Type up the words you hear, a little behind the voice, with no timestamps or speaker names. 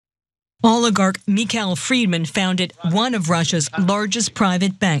Oligarch Mikhail Fridman founded one of Russia's largest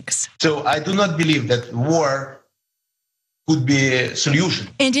private banks. So I do not believe that war could be a solution.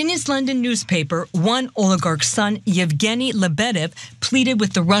 And in his London newspaper, one oligarch's son, Yevgeny Lebedev, pleaded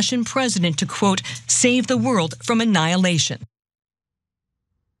with the Russian president to, quote, save the world from annihilation.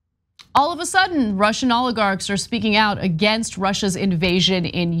 All of a sudden, Russian oligarchs are speaking out against Russia's invasion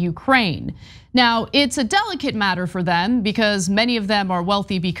in Ukraine. Now, it's a delicate matter for them because many of them are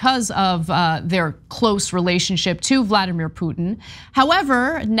wealthy because of their close relationship to Vladimir Putin.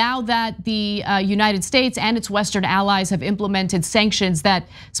 However, now that the United States and its Western allies have implemented sanctions that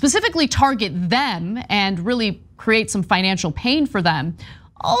specifically target them and really create some financial pain for them,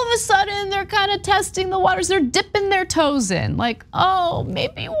 all of a sudden they're kind of testing the waters. They're dipping their toes in like, oh,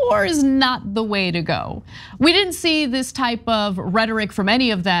 maybe war is not the way to go. We didn't see this type of rhetoric from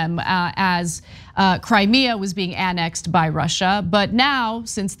any of them as Crimea was being annexed by Russia. But now,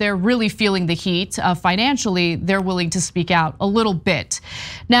 since they're really feeling the heat financially, they're willing to speak out a little bit.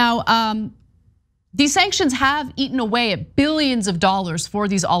 Now, these sanctions have eaten away at billions of dollars for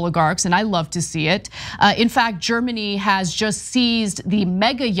these oligarchs, and I love to see it. In fact, Germany has just seized the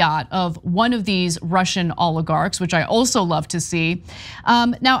mega yacht of one of these Russian oligarchs, which I also love to see.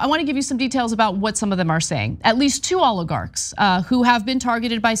 Now, I want to give you some details about what some of them are saying. At least 2 oligarchs who have been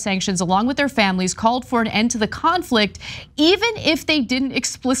targeted by sanctions, along with their families, called for an end to the conflict, even if they didn't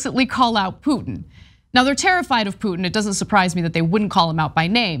explicitly call out Putin. Now, they're terrified of Putin. It doesn't surprise me that they wouldn't call him out by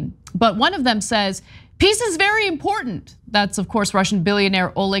name. But one of them says, peace is very important. That's, of course, Russian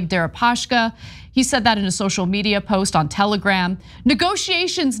billionaire Oleg Deripaska. He said that in a social media post on Telegram.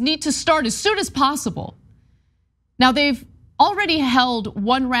 Negotiations need to start as soon as possible. Now, they've already held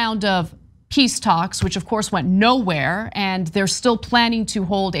one round of peace talks, which of course went nowhere, and they're still planning to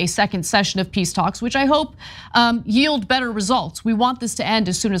hold a second session of peace talks, which I hope yield better results. We want this to end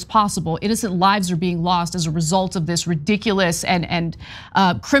as soon as possible. Innocent lives are being lost as a result of this ridiculous and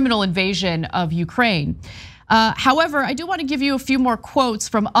criminal invasion of Ukraine. However, I do want to give you a few more quotes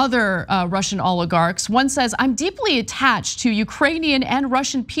from other Russian oligarchs. One says, I'm deeply attached to Ukrainian and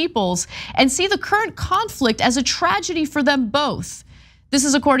Russian peoples and see the current conflict as a tragedy for them both. This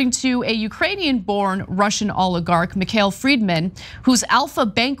is according to a Ukrainian-born Russian oligarch, Mikhail Fridman, whose Alfa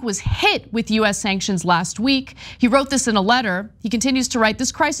Bank was hit with US sanctions last week. He wrote this in a letter. He continues to write,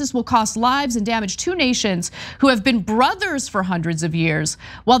 this crisis will cost lives and damage 2 nations who have been brothers for hundreds of years.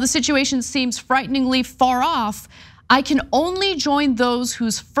 While the situation seems frighteningly far off, I can only join those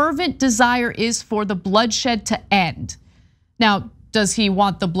whose fervent desire is for the bloodshed to end. Now, does he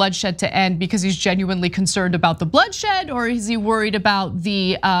want the bloodshed to end because he's genuinely concerned about the bloodshed, or is he worried about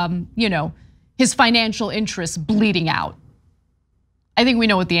the, his financial interests bleeding out? I think we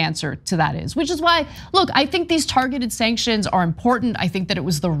know what the answer to that is, which is why, look, I think these targeted sanctions are important. I think that it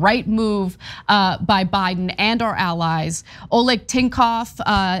was the right move by Biden and our allies. Oleg Tinkov,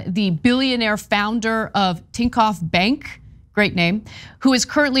 the billionaire founder of Tinkoff Bank, great name, who is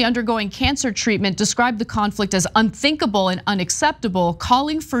currently undergoing cancer treatment, described the conflict as unthinkable and unacceptable,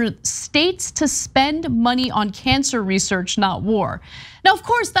 calling for states to spend money on cancer research, not war. Now, of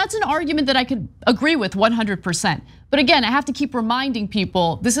course, that's an argument that I could agree with 100%. But again, I have to keep reminding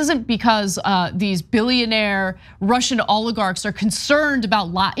people, this isn't because these billionaire Russian oligarchs are concerned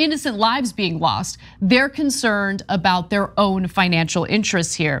about innocent lives being lost. They're concerned about their own financial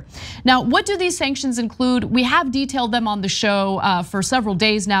interests here. Now, what do these sanctions include? We have detailed them on the show for several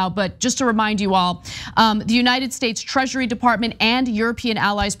days now, but just to remind you all, the United States Treasury Department and European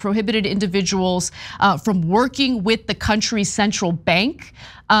allies prohibited individuals from working with the country's central bank.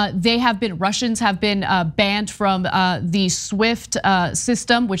 Russians have been banned from the SWIFT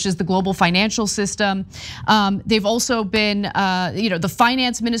system, which is the global financial system. They've also been, the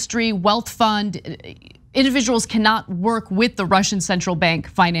finance ministry, wealth fund. Individuals cannot work with the Russian central bank,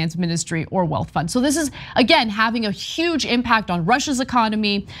 finance ministry, or wealth fund. So this is, again, having a huge impact on Russia's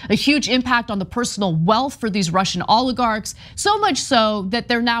economy, a huge impact on the personal wealth for these Russian oligarchs, so much so that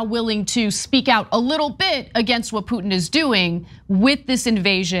they're now willing to speak out a little bit against what Putin is doing with this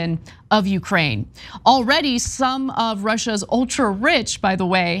invasion of Ukraine. Already, some of Russia's ultra rich, by the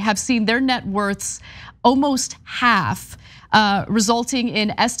way, have seen their net worths almost half, resulting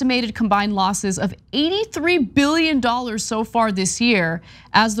in estimated combined losses of $83 billion so far this year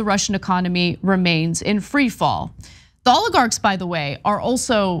as the Russian economy remains in free fall. The oligarchs, by the way, are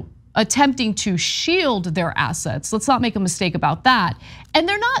also attempting to shield their assets. Let's not make a mistake about that. And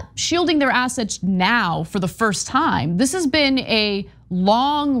they're not shielding their assets now for the first time. This has been a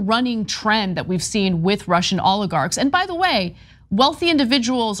long-running trend that we've seen with Russian oligarchs. And by the way, wealthy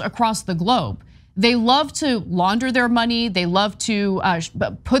individuals across the globe, They love to launder their money. They love to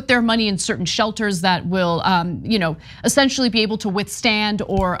put their money in certain shelters that will, essentially be able to withstand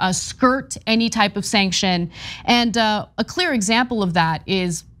or skirt any type of sanction. And a clear example of that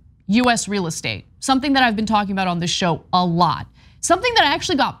is US real estate, something that I've been talking about on this show a lot. Something that I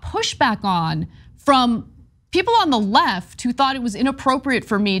actually got pushback on from people on the left who thought it was inappropriate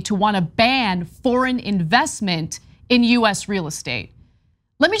for me to want to ban foreign investment in US real estate.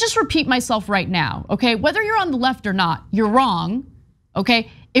 Let me just repeat myself right now, okay? Whether you're on the left or not, you're wrong, okay?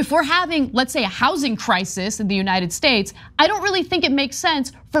 If we're having, let's say, a housing crisis in the United States, I don't really think it makes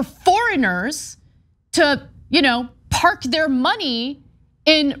sense for foreigners to, park their money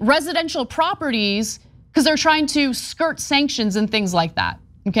in residential properties because they're trying to skirt sanctions and things like that,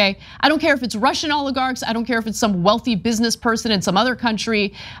 okay? I don't care if it's Russian oligarchs, I don't care if it's some wealthy business person in some other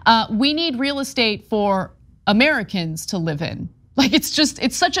country. We need real estate for Americans to live in. Like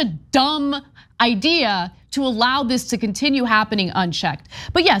it's such a dumb idea to allow this to continue happening unchecked.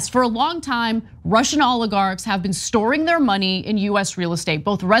 But yes, for a long time, Russian oligarchs have been storing their money in US real estate,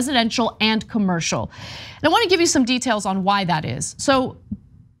 both residential and commercial. And I want to give you some details on why that is. So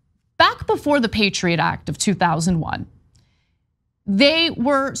back before the Patriot Act of 2001, they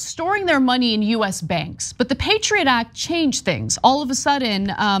were storing their money in US banks, but the Patriot Act changed things. All of a sudden,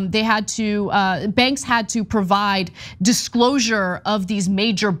 banks had to provide disclosure of these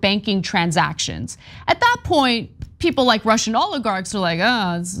major banking transactions. At that point, people like Russian oligarchs are like,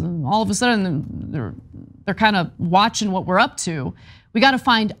 all of a sudden they're kind of watching what we're up to. We got to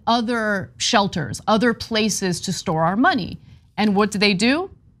find other shelters, other places to store our money. And what did?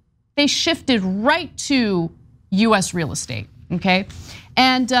 They shifted right to US real estate. Okay,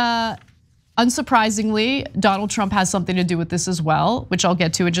 and unsurprisingly, Donald Trump has something to do with this as well, which I'll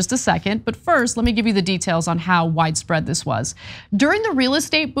get to in just a second. But first, let me give you the details on how widespread this was. During the real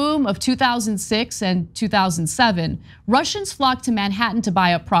estate boom of 2006 and 2007, Russians flocked to Manhattan to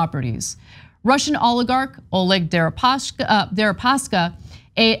buy up properties. Russian oligarch Oleg Deripaska,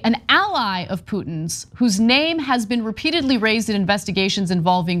 an ally of Putin's, whose name has been repeatedly raised in investigations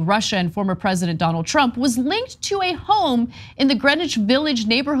involving Russia and former President Donald Trump, was linked to a home in the Greenwich Village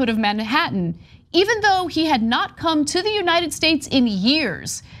neighborhood of Manhattan, even though he had not come to the United States in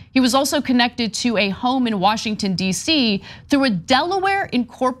years. He was also connected to a home in Washington, D.C. through a Delaware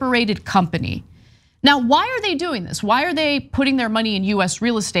incorporated company. Now, why are they doing this? Why are they putting their money in US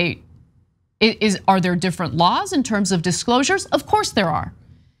real estate? Are there different laws in terms of disclosures? Of course there are.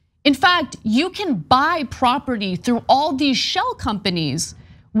 In fact, you can buy property through all these shell companies,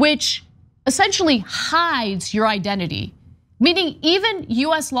 which essentially hides your identity. Meaning even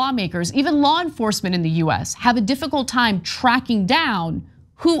US lawmakers, even law enforcement in the US have a difficult time tracking down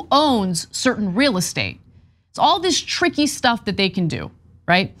who owns certain real estate. It's all this tricky stuff that they can do,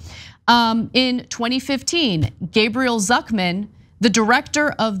 right? In 2015, Gabriel Zuckman, the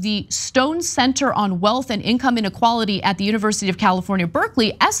director of the Stone Center on Wealth and Income Inequality at the University of California,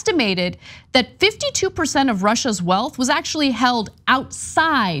 Berkeley, estimated that 52% of Russia's wealth was actually held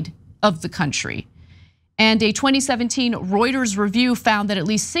outside of the country. And a 2017 Reuters review found that at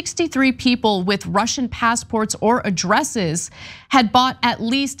least 63 people with Russian passports or addresses had bought at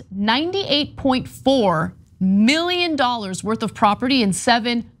least $98.4 million worth of property in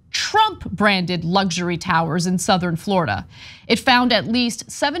 7 Trump-branded luxury towers in southern Florida. It found at least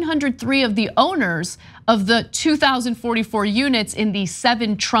 703 of the owners of the 2,044 units in the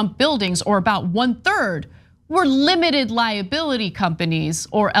 7 Trump buildings, or about 1/3, were limited liability companies,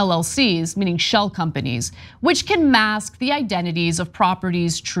 or LLCs, meaning shell companies, which can mask the identities of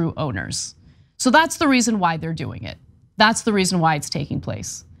property's true owners. So that's the reason why they're doing it. That's the reason why it's taking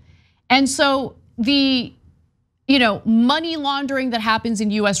place. And so the money laundering that happens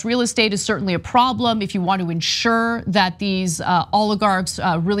in US real estate is certainly a problem if you want to ensure that these oligarchs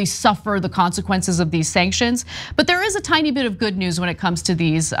really suffer the consequences of these sanctions. But there is a tiny bit of good news when it comes to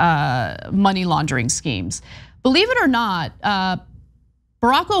these money laundering schemes. Believe it or not,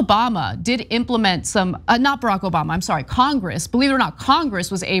 Barack Obama did implement some, not Barack Obama, I'm sorry, Congress, believe it or not,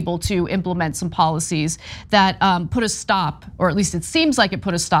 Congress was able to implement some policies that put a stop, or at least it seems like it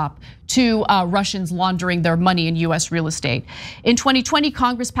put a stop to Russians laundering their money in US real estate. In 2020,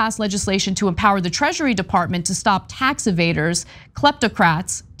 Congress passed legislation to empower the Treasury Department to stop tax evaders,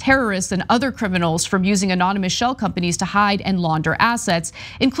 kleptocrats, terrorists, and other criminals from using anonymous shell companies to hide and launder assets,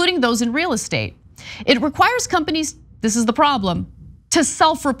 including those in real estate. It requires companies, this is the problem, to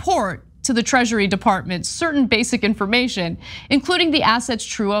self-report to the Treasury Department certain basic information, including the asset's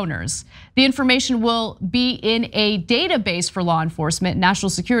true owners. The information will be in a database for law enforcement, national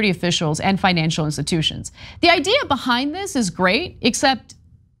security officials, and financial institutions. The idea behind this is great, except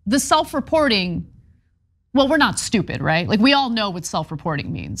the self-reporting, well, we're not stupid, right? Like we all know what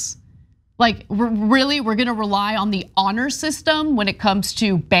self-reporting means. Like we're gonna rely on the honor system when it comes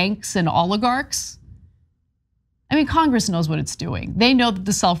to banks and oligarchs? I mean, Congress knows what it's doing. They know that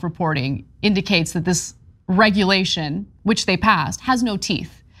the self-reporting indicates that this regulation, which they passed, has no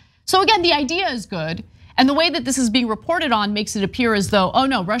teeth. So again, the idea is good. And the way that this is being reported on makes it appear as though, oh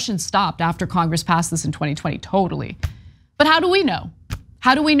no, Russians stopped after Congress passed this in 2020, totally. But how do we know?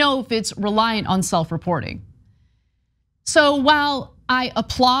 How do we know if it's reliant on self-reporting? So while I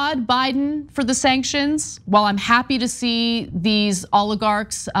applaud Biden for the sanctions, while I'm happy to see these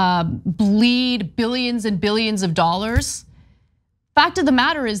oligarchs bleed billions and billions of dollars, fact of the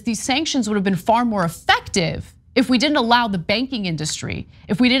matter is these sanctions would have been far more effective if we didn't allow the banking industry,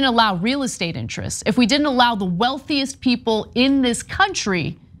 if we didn't allow real estate interests, if we didn't allow the wealthiest people in this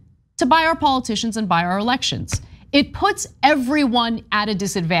country to buy our politicians and buy our elections. It puts everyone at a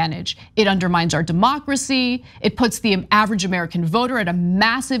disadvantage. It undermines our democracy. It puts the average American voter at a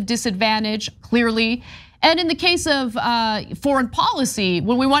massive disadvantage, clearly. And in the case of foreign policy,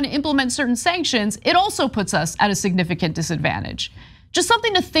 when we want to implement certain sanctions, it also puts us at a significant disadvantage. Just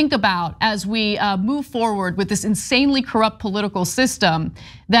something to think about as we move forward with this insanely corrupt political system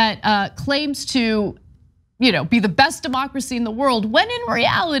that claims to, be the best democracy in the world, when in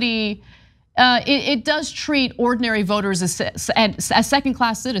reality, it does treat ordinary voters as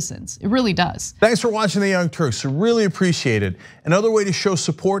second-class citizens. It really does. Thanks for watching The Young Turks. Really appreciate it. Another way to show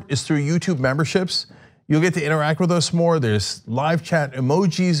support is through YouTube memberships. You'll get to interact with us more. There's live chat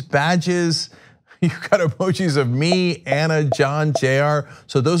emojis, badges. You've got emojis of me, Anna, John, JR.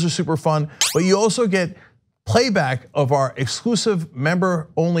 So those are super fun. But you also get playback of our exclusive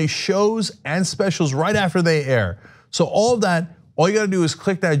member-only shows and specials right after they air. So all of that, all you gotta do is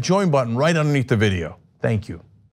click that join button right underneath the video. Thank you.